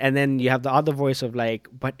mind, and then you have the other voice of like,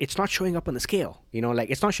 but it's not showing up on the scale. Like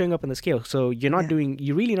it's not showing up on the scale. So Yeah.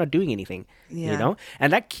 you're really not doing anything. Yeah.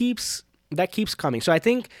 And that keeps coming. So I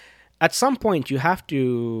think at some point you have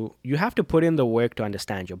to put in the work to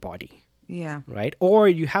understand your body, Yeah. right? Or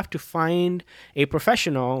you have to find a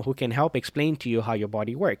professional who can help explain to you how your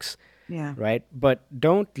body works, Yeah. right? But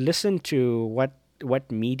don't listen to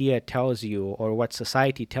what media tells you or what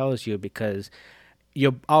society tells you, because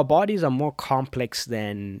our bodies are more complex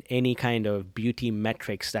than any kind of beauty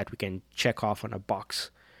metrics that we can check off on a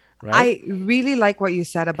box, right? I really like what you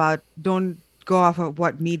said about don't go off of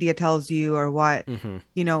what media tells you or what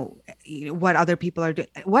Mm-hmm. what other people are doing.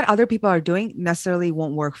 What other people are doing necessarily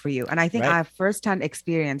won't work for you. And I think Right. I firsthand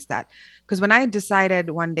experienced that because when I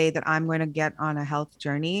decided one day that I'm going to get on a health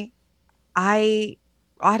journey, I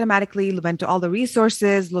automatically went to all the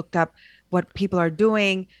resources, looked up what people are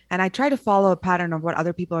doing, and I tried to follow a pattern of what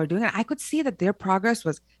other people are doing. And I could see that their progress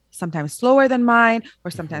was sometimes slower than mine or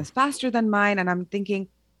Mm-hmm. sometimes faster than mine. And I'm thinking,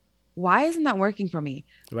 why isn't that working for me?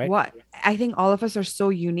 Right. What I think all of us are so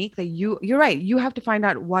unique that you're right. You have to find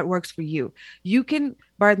out what works for you. You can,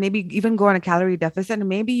 Bart, maybe even go on a calorie deficit and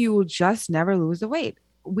maybe you will just never lose the weight.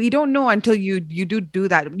 We don't know until you do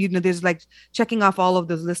that. There's like checking off all of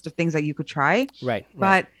those list of things that you could try, Right.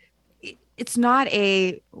 Right. but it's not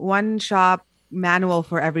a one shop manual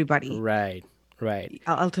for everybody Right. Right.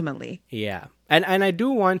 ultimately. Yeah. And I do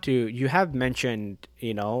want to, you have mentioned,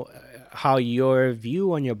 how your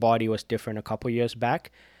view on your body was different a couple years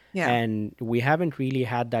back. Yeah. And we haven't really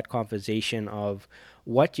had that conversation of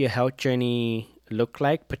what your health journey looked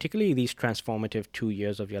like, particularly these transformative 2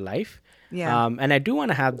 years of your life. Yeah. And I do want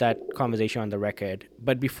to have that conversation on the record.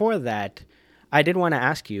 But before that, I did want to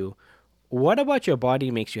ask you, what about your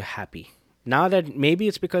body makes you happy? Now that maybe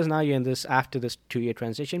it's because now you're in this after this 2 year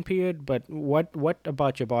transition period, but what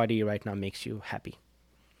about your body right now makes you happy?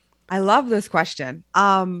 I love this question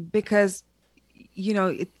because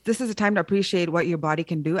this is a time to appreciate what your body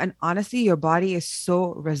can do. And honestly, your body is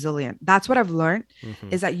so resilient. That's what I've learned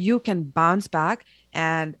Mm-hmm. is that you can bounce back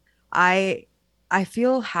And I I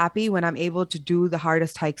feel happy when I'm able to do the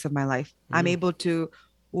hardest hikes of my life. I'm Mm, able to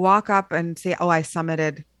walk up and say, "Oh, I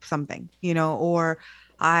summited something," or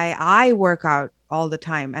I work out all the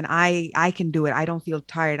time and I can do it. I don't feel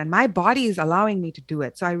tired and my body is allowing me to do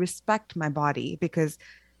it. So I respect my body because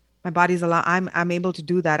my body's allow I'm able to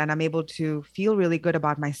do that and I'm able to feel really good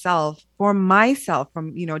about myself from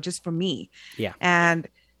just for me. yeah. And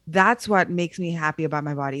that's what makes me happy about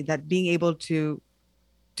my body, that being able to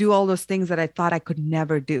do all those things that I thought I could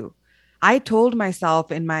never do. I told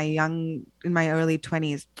myself in my early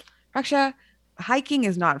 20s, Raksha, hiking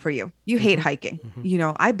is not for you. You hate Hmm. hiking.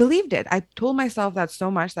 Hmm. I believed it. I told myself that so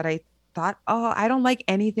much that I thought, oh, I don't like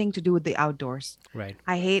anything to do with the outdoors. Right.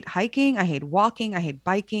 I hate hiking. I hate walking. I hate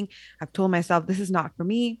biking. I've told myself this is not for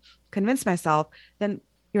me, convinced myself. Then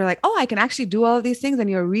you're like, oh, I can actually do all of these things. And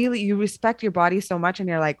you respect your body so much. And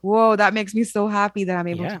you're like, whoa, that makes me so happy that I'm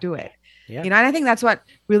able to Yeah. do it. Yeah. And I think that's what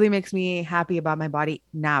really makes me happy about my body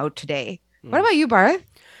now today. What Mm. about you, Barth?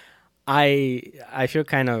 I feel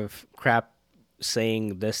kind of crap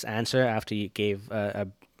saying this answer after you gave a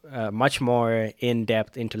much more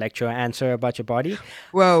in-depth intellectual answer about your body.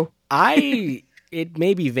 Whoa. I it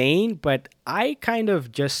may be vain, but I kind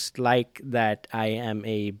of just like that I am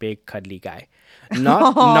a big cuddly guy. Oh,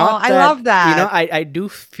 Not I that, love that. I do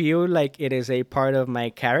feel like it is a part of my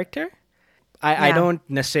character. I Yeah. don't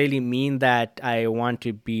necessarily mean that I want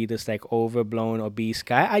to be this like overblown obese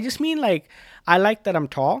guy. I just mean like I like that I'm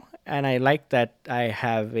tall and I like that I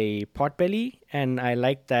have a pot belly and I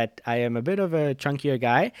like that I am a bit of a chunkier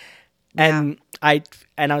guy. Yeah.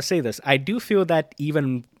 And I'll say this, I do feel that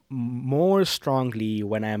even more strongly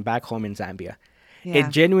when I am back home in Zambia. It Yeah.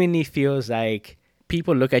 genuinely feels like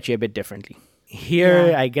people look at you a bit differently. Here,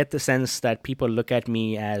 Yeah. I get the sense that people look at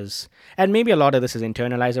me as, and maybe a lot of this is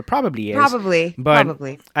internalized, it probably is, Probably. but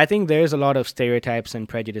Probably. I think there's a lot of stereotypes and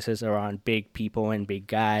prejudices around big people and big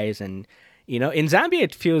guys. And, in Zambia,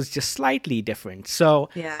 it feels just slightly different. So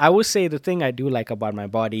Yeah. I would say the thing I do like about my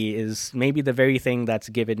body is maybe the very thing that's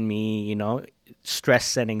given me,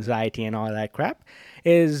 stress and anxiety and all that crap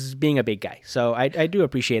is being a big guy. So I do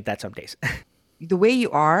appreciate that some days. The way you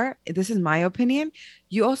are, this is my opinion,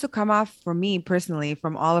 you also come off, for me personally,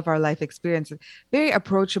 from all of our life experiences, very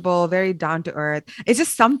approachable, very down to earth. It's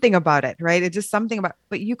just something about it, right? It's just something about,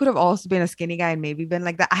 but you could have also been a skinny guy and maybe been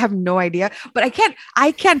like that. I have no idea, but I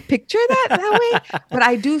can't picture that way. But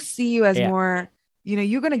I do see you as Yeah. more,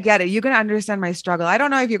 you're going to get it. You're going to understand my struggle. I don't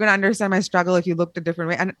know if you're going to understand my struggle if you looked a different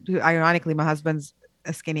way. And ironically, my husband's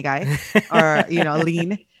a skinny guy or,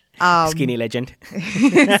 lean. Skinny Um, legend.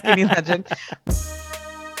 skinny legend.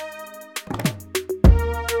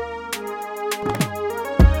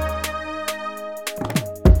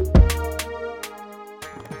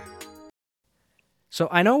 So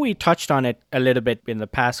I know we touched on it a little bit in the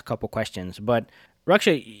past couple questions, but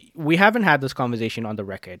Raksha, we haven't had this conversation on the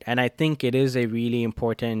record, and I think it is a really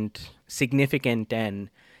important, significant, and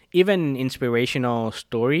even inspirational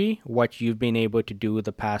story what you've been able to do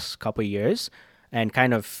the past couple years, and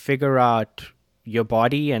kind of figure out your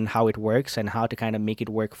body and how it works and how to kind of make it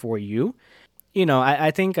work for you.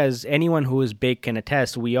 I think as anyone who is big can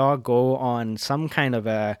attest, we all go on some kind of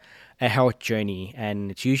a health journey,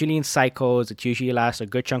 and it's usually in cycles. It usually lasts a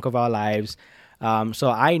good chunk of our lives. So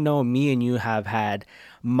I know me and you have had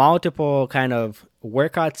multiple kind of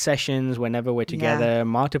workout sessions whenever we're Yeah. together,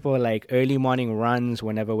 multiple like early morning runs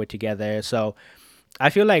whenever we're together. So I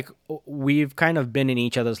feel like we've kind of been in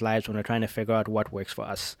each other's lives when we're trying to figure out what works for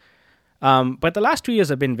us. But the last 2 years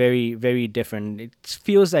have been very, very different. It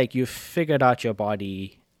feels like you've figured out your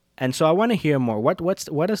body, and so I want to hear more.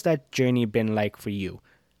 What has that journey been like for you?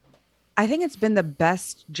 I think it's been the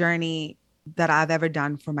best journey that I've ever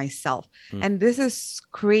done for myself. Mm. And this is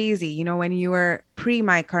crazy. When you were pre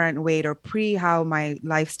my current weight or pre how my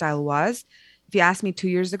lifestyle was, if you asked me 2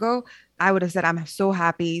 years ago, I would have said, I'm so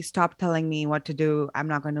happy. Stop telling me what to do. I'm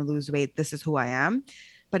not going to lose weight. This is who I am.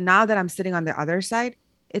 But now that I'm sitting on the other side,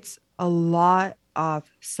 it's a lot of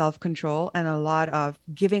self control and a lot of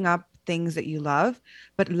giving up things that you love,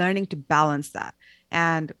 but learning to balance that.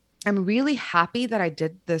 And I'm really happy that I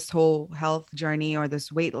did this whole health journey or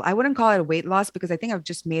this weight. I wouldn't call it a weight loss because I think I've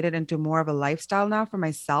just made it into more of a lifestyle now for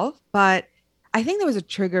myself. But I think there was a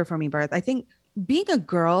trigger for me, Birth. I think being a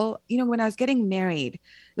girl, when I was getting married,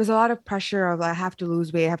 there's a lot of pressure of I have to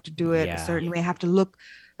lose weight, I have to do it a Yeah. certain way, I have to look.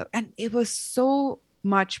 And it was so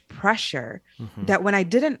much pressure Hmm. that when I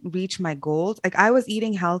didn't reach my goals, like I was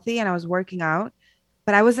eating healthy and I was working out,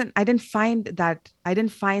 but I didn't find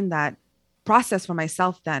that process for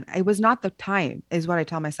myself then. It was not the time, is what I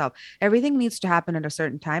tell myself. Everything needs to happen at a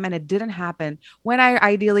certain time, and it didn't happen when I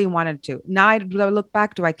ideally wanted to. Now I look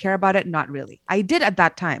back, do I care about it? Not really. I did at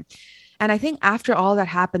that time. And I think after all that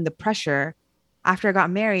happened, the pressure, after I got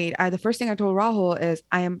married, the first thing I told Rahul is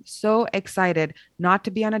I am so excited not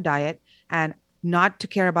to be on a diet and not to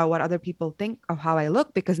care about what other people think of how I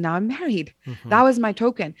look because now I'm married. Mm-hmm. That was my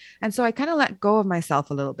token. And so I kind of let go of myself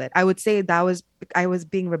a little bit. I would say that was, I was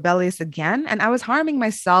being rebellious again and I was harming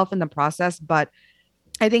myself in the process. But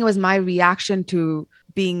I think it was my reaction to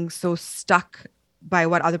being so stuck by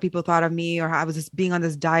what other people thought of me, or I was just being on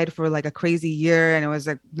this diet for like a crazy year and it was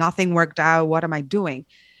like nothing worked out. What am I doing?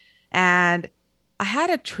 And I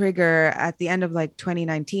had a trigger at the end of like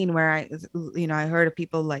 2019 where I heard of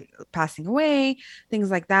people like passing away,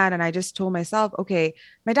 things like that. And I just told myself, okay,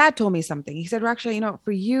 my dad told me something. He said, Raksha,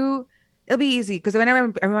 for you, it'll be easy. Because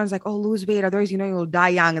whenever everyone's like, oh, lose weight, otherwise, you'll die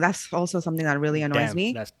young. That's also something that really annoys Damn,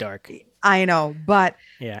 me. that's dark. I know. But,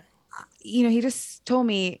 Yeah. he just told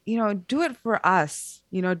me, do it for us,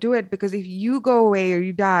 do it because if you go away or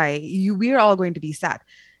you die, we're all going to be sad.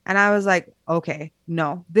 And I was like, okay,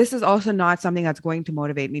 no, this is also not something that's going to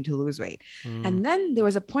motivate me to lose weight. And then there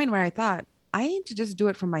was a point where I thought, I need to just do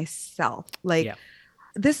it for myself. Like, Yeah.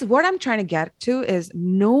 this, what I'm trying to get to is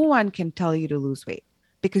no one can tell you to lose weight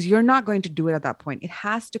because you're not going to do it at that point. It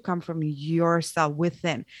has to come from yourself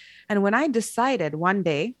within. And when I decided one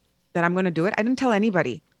day that I'm going to do it, I didn't tell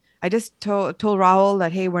anybody. I just told Rahul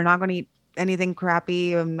that, hey, we're not going to eat anything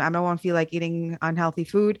crappy. I don't feel like eating unhealthy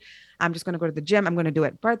food. I'm just going to go to the gym. I'm going to do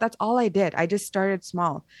it. But that's all I did. I just started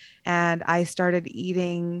small and I started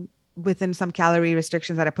eating within some calorie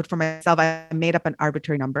restrictions that I put for myself. I made up an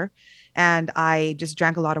arbitrary number and I just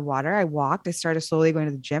drank a lot of water. I walked. I started slowly going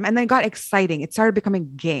to the gym and then it got exciting. It started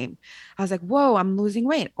becoming game. I was like, whoa, I'm losing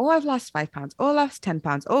weight. Oh, I've lost 5 pounds. Oh, I lost 10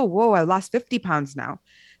 pounds. Oh, whoa, I lost 50 pounds now.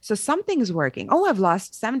 So something's working. Oh, I've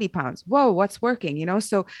lost 70 pounds. Whoa, what's working?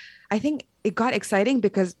 So I think it got exciting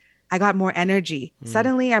because I got more energy.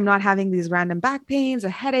 Suddenly, I'm not having these random back pains or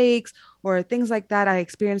headaches or things like that I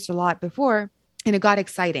experienced a lot before. And it got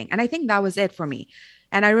exciting. And I think that was it for me.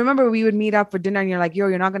 And I remember we would meet up for dinner and you're like, yo,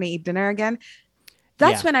 you're not going to eat dinner again.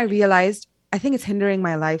 That's when I realized I think it's hindering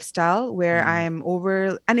my lifestyle where I'm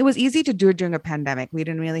over. And it was easy to do it during a pandemic. We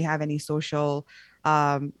didn't really have any social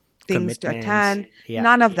things to attend,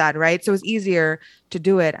 none of that, right? So it was easier to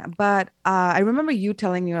do it. But I remember you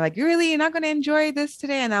telling me, you're like, you're not going to enjoy this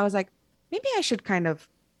today. And I was like, maybe I should kind of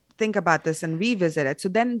think about this and revisit it. So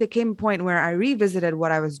then there came a point where I revisited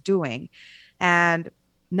what I was doing. And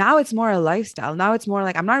now it's more a lifestyle. Now it's more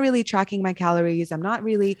like I'm not really tracking my calories. I'm not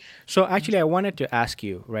really. So actually, I wanted to ask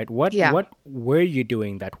you, right? What were you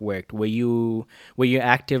doing that worked? Were you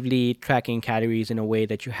actively tracking calories in a way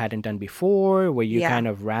that you hadn't done before? Were you kind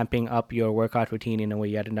of ramping up your workout routine in a way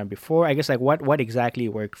you hadn't done before? I guess like what exactly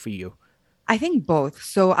worked for you? I think both.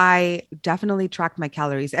 So I definitely tracked my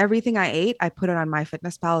calories. Everything I ate, I put it on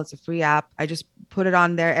MyFitnessPal. It's a free app. I just put it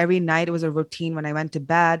on there every night. It was a routine when I went to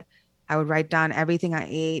bed. I would write down everything I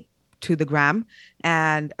ate to the gram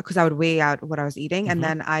and because I would weigh out what I was eating. And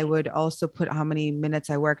then I would also put how many minutes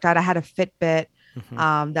I worked out. I had a Fitbit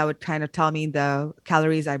that would kind of tell me the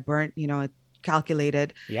calories I burnt,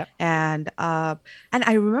 calculated. Yeah. And I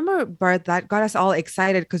remember, Bart, that got us all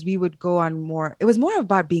excited because we would go on more. It was more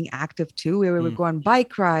about being active too, where we would go on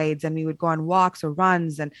bike rides and we would go on walks or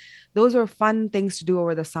runs. And those were fun things to do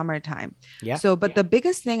over the summertime. Yeah. So, but the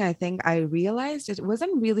biggest thing I think I realized it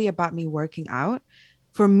wasn't really about me working out.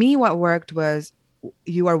 For me, what worked was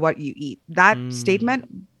you are what you eat. That statement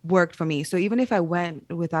worked for me. So even if I went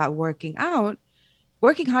without working out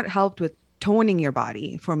helped with toning your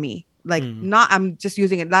body for me. Like I'm just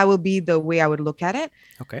using it. That will be the way I would look at it.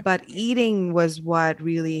 Okay. But eating was what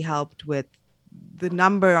really helped with the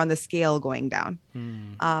number on the scale going down.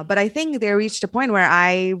 But I think they reached a point where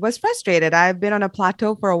I was frustrated. I've been on a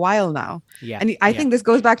plateau for a while now. Yeah. And I think this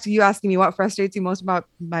goes back to you asking me what frustrates you most about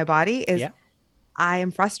my body is I am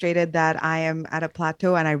frustrated that I am at a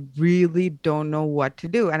plateau and I really don't know what to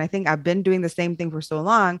do. And I think I've been doing the same thing for so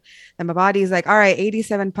long that my body is like, all right,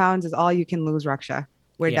 87 pounds is all you can lose, Raksha.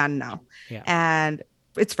 We're done now. Yeah. And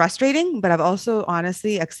it's frustrating, but I've also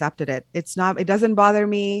honestly accepted it. It doesn't bother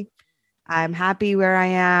me. I'm happy where I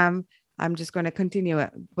am. I'm just going to continue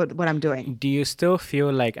it, what I'm doing. Do you still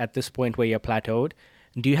feel like at this point where you're plateaued,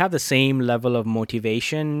 do you have the same level of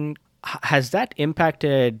motivation? Has that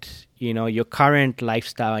impacted, your current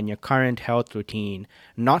lifestyle and your current health routine,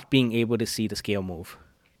 not being able to see the scale move?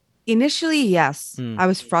 Initially, yes, I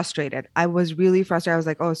was frustrated. I was really frustrated. I was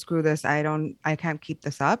like, oh, screw this. I can't keep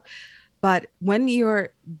this up. But when you're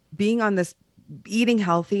being on this eating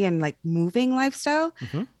healthy and like moving lifestyle,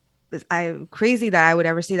 Mm-hmm. I crazy that I would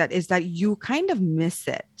ever say that, is that you kind of miss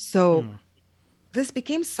it. So Mm. this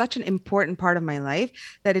became such an important part of my life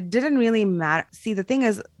that it didn't really matter. See, the thing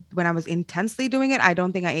is, when I was intensely doing it, I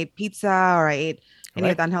don't think I ate pizza or I ate any of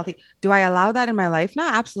Right? the unhealthy. Do I allow that in my life now?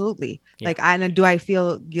 Absolutely. Yeah. Like, and do I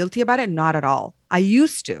feel guilty about it? Not at all. I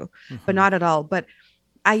used to, but Mm-hmm. not at all. But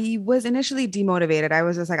I was initially demotivated. I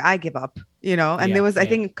was just like, I give up, and Yeah. there was, I Yeah.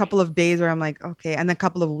 think, a couple of days where I'm like, okay. And then a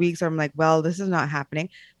couple of weeks where I'm like, well, this is not happening.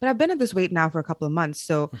 But I've been at this weight now for a couple of months.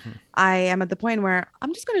 So Mm-hmm. I am at the point where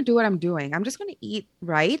I'm just going to do what I'm doing. I'm just going to eat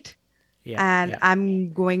right Yeah. and Yeah.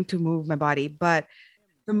 I'm going to move my body. But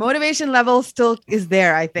the motivation level still is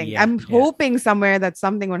there, I think. Yeah. I'm Yeah. hoping somewhere that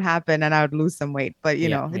something would happen and I would lose some weight. But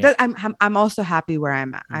Yeah. it does, Yeah. I'm also happy where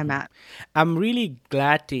I'm Mm-hmm. at. I'm really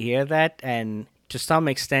glad to hear that. And to some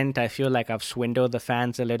extent, I feel like I've swindled the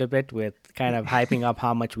fans a little bit with kind of hyping up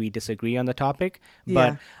how much we disagree on the topic. But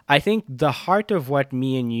Yeah. I think the heart of what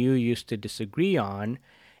me and you used to disagree on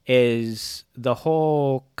is the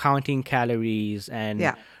whole counting calories and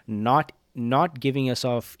Yeah. not giving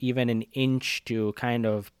yourself even an inch to kind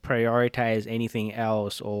of prioritize anything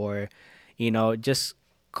else, or just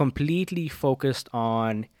completely focused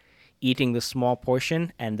on eating the small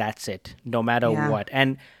portion and that's it, no matter Yeah. what.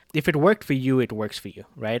 And if it worked for you, it works for you,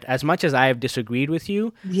 right? As much as I have disagreed with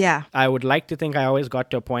you, Yeah. I would like to think I always got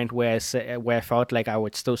to a point where I felt like I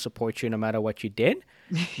would still support you no matter what you did.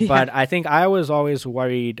 Yeah. But I think I was always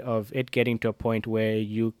worried of it getting to a point where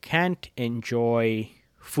you can't enjoy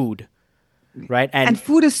food, right? And And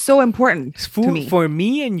food is so important to food me. for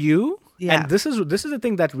me and you, and Yeah. this is the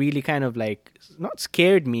thing that really kind of like not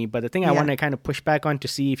scared me, but the thing I want Yeah. to kind of push back on to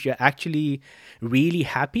see if you're actually really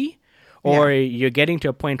happy, or Yeah. you're getting to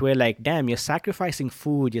a point where like, damn, you're sacrificing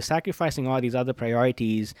food, you're sacrificing all these other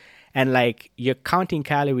priorities, and like you're counting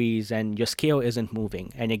calories and your scale isn't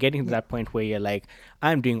moving, and you're getting to Yeah. that point where you're like,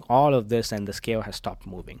 I'm doing all of this and the scale has stopped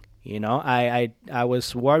moving. I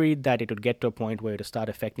was worried that it would get to a point where it would start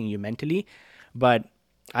affecting you mentally, but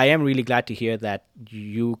I am really glad to hear that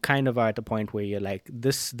you kind of are at the point where you're like,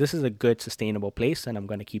 this is a good sustainable place, and I'm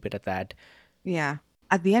going to keep it at that. Yeah.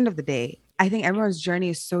 At the end of the day, I think everyone's journey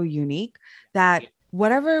is so unique that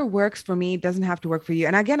whatever works for me doesn't have to work for you.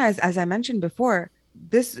 And again, as I mentioned before,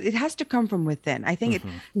 this it has to come from within. I think Hmm.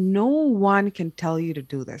 no one can tell you to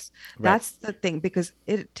do this. Right. That's the thing, because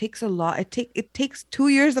it takes a lot. It takes 2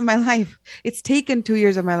 years of my life. It's taken 2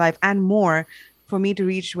 years of my life and more for me to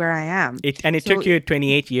reach where I am. It So took you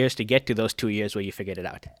 28 years to get to those 2 years where you figured it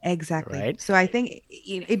out, exactly. right? So I think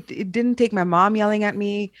it didn't take my mom yelling at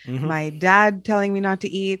me, Hmm. my dad telling me not to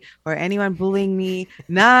eat, or anyone bullying me.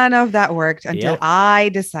 None of that worked until Yeah. I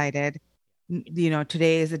decided,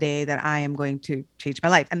 today is the day that I am going to change my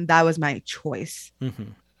life. And that was my choice.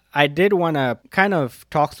 Hmm. I did want to kind of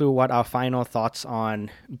talk through what our final thoughts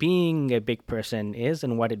on being a big person is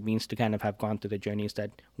and what it means to kind of have gone through the journeys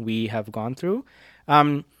that we have gone through.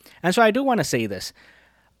 And so I do want to say this.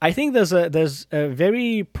 I think there's a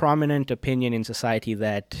very prominent opinion in society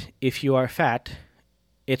that if you are fat,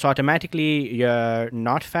 it's automatically you're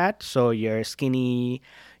not fat, so you're a skinny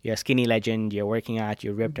legend, you're working out,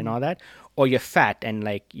 you're ripped and Mhm. all that, or you're fat and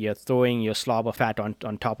like you're throwing your slob of fat on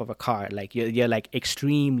top of a car, like you're like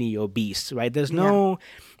extremely obese, right? Yeah.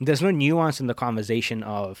 There's no nuance in the conversation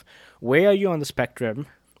of where are you on the spectrum,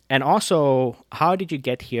 and also how did you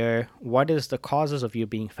get here? What is the causes of you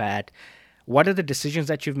being fat? What are the decisions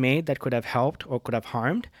that you've made that could have helped or could have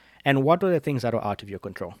harmed? And what are the things that are out of your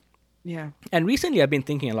control? Yeah. And recently, I've been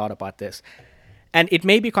thinking a lot about this. And it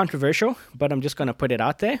may be controversial, but I'm just going to put it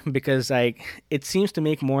out there because like it seems to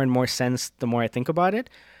make more and more sense the more I think about it.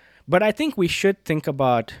 But I think we should think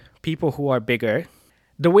about people who are bigger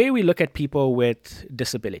the way we look at people with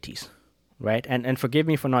disabilities, right? And forgive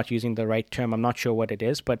me for not using the right term. I'm not sure what it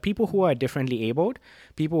is, but people who are differently abled,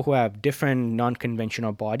 people who have different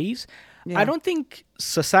non-conventional bodies, I Yeah. don't think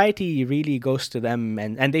society really goes to them,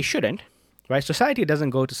 and they shouldn't, right? Society doesn't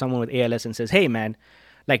go to someone with ALS and says, hey, man,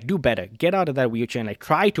 like, do better. Get out of that wheelchair and, like,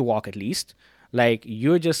 try to walk at least. Like,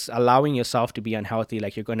 you're just allowing yourself to be unhealthy,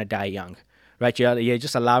 like, you're going to die young, right? You're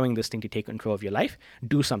just allowing this thing to take control of your life.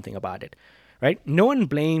 Do something about it, right? No one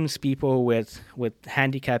blames people with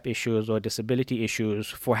handicap issues or disability issues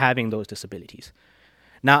for having those disabilities.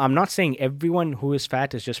 Now, I'm not saying everyone who is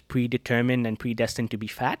fat is just predetermined and predestined to be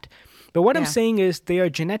fat, but what I'm Yeah. saying is there are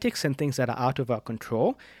genetics and things that are out of our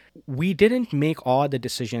control. We didn't make all the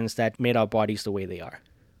decisions that made our bodies the way they are,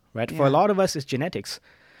 right? For a Yeah. lot of us, it's genetics.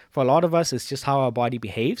 For a lot of us, it's just how our body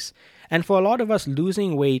behaves. And for a lot of us,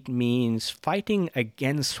 losing weight means fighting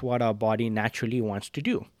against what our body naturally wants to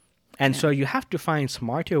do. And so you have to find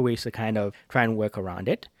smarter ways to kind of try and work around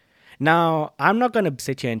it. Now, I'm not going to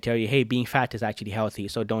sit here and tell you, hey, being fat is actually healthy,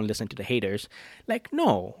 so don't listen to the haters. Like,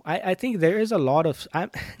 no, I think there is a lot of...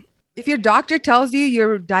 If your doctor tells you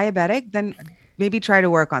you're diabetic, then maybe try to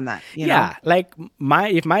work on that. You know? Like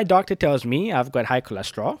if my doctor tells me I've got high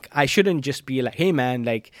cholesterol, I shouldn't just be like, hey man,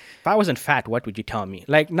 like if I wasn't fat, what would you tell me?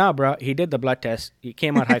 Like, nah, bro, he did the blood test, he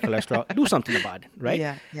came out high cholesterol, do something about it, right?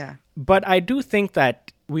 Yeah. But I do think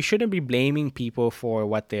that we shouldn't be blaming people for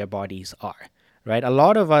what their bodies are. Right, a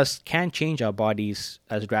lot of us can't change our bodies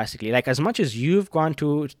as drastically. Like as much as you've gone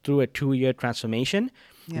through a 2-year transformation,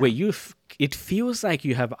 where it feels like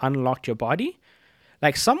you have unlocked your body.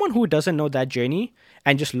 Like someone who doesn't know that journey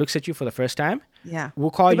and just looks at you for the first time, will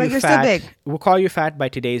call you fat. Will call you fat by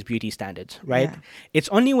today's beauty standards, right? Yeah. It's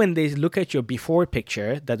only when they look at your before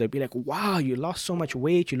picture that they'll be like, "Wow, you lost so much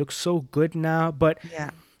weight. You look so good now." But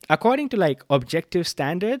according to like objective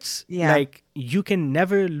standards, like you can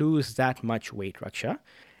never lose that much weight, Raksha.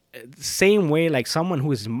 Same way, like someone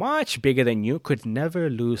who is much bigger than you could never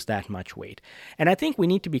lose that much weight. And I think we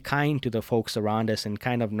need to be kind to the folks around us and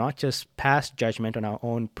kind of not just pass judgment on our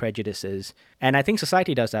own prejudices. And I think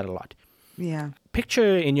society does that a lot. Yeah.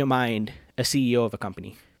 Picture in your mind a CEO of a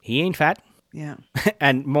company. He ain't fat. Yeah.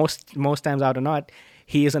 And most times out or not,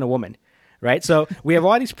 he isn't a woman. Right? So we have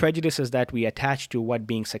all these prejudices that we attach to what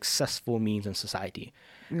being successful means in society.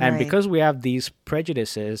 And because we have these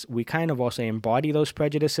prejudices, we kind of also embody those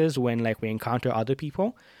prejudices when like we encounter other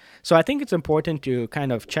people. So I think it's important to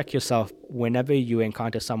kind of check yourself whenever you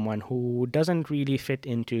encounter someone who doesn't really fit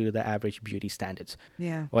into the average beauty standards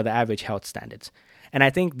or the average health standards. And I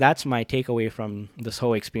think that's my takeaway from this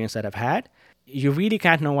whole experience that I've had. You really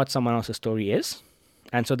can't know what someone else's story is.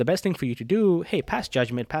 And so the best thing for you to do, hey, pass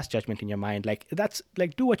judgment in your mind. Like that's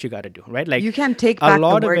like, do what you got to do, right? Like you can't take back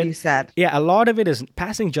the word you said. Yeah, a lot of it is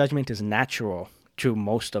passing judgment is natural to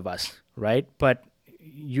most of us, right? But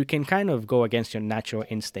you can kind of go against your natural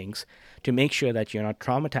instincts to make sure that you're not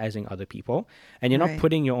traumatizing other people and you're not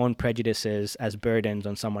putting your own prejudices as burdens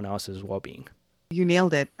on someone else's well-being. You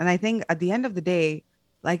nailed it. And I think at the end of the day,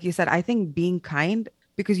 like you said, I think being kind,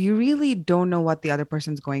 because you really don't know what the other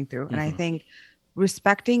person's going through. And I think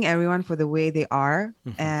respecting everyone for the way they are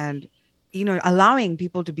and, you know, allowing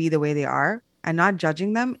people to be the way they are and not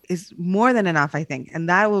judging them is more than enough, I think. And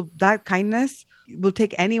that kindness will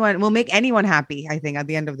make anyone happy, I think, at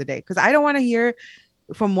the end of the day. Because I don't want to hear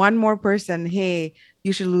from one more person, hey,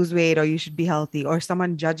 you should lose weight or you should be healthy, or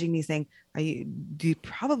someone judging me saying, she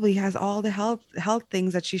probably has all the health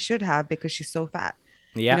things that she should have because she's so fat.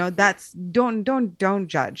 Yeah. You know, that's don't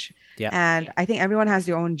judge. Yeah. And I think everyone has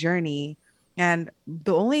their own journey. And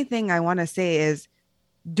the only thing I want to say is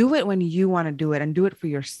do it when you want to do it and do it for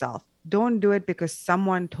yourself. Don't do it because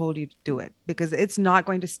someone told you to do it, because it's not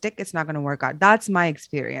going to stick. It's not going to work out. That's my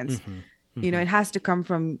experience. You know, it has to come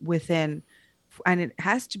from within, and it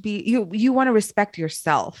has to be, you want to respect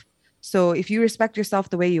yourself. So if you respect yourself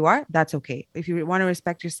the way you are, that's okay. If you want to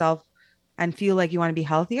respect yourself and feel like you want to be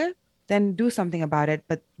healthier, then do something about it.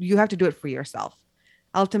 But you have to do it for yourself.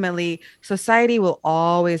 Ultimately, society will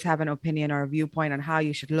always have an opinion or a viewpoint on how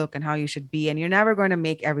you should look and how you should be. And you're never going to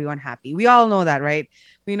make everyone happy. We all know that, right?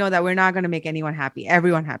 We know that we're not going to make anyone happy,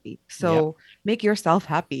 everyone happy. So make yourself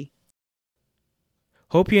happy.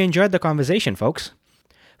 Hope you enjoyed the conversation, folks.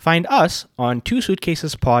 Find us on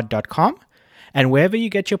twosuitcasespod.com and wherever you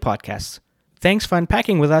get your podcasts. Thanks for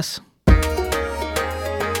unpacking with us.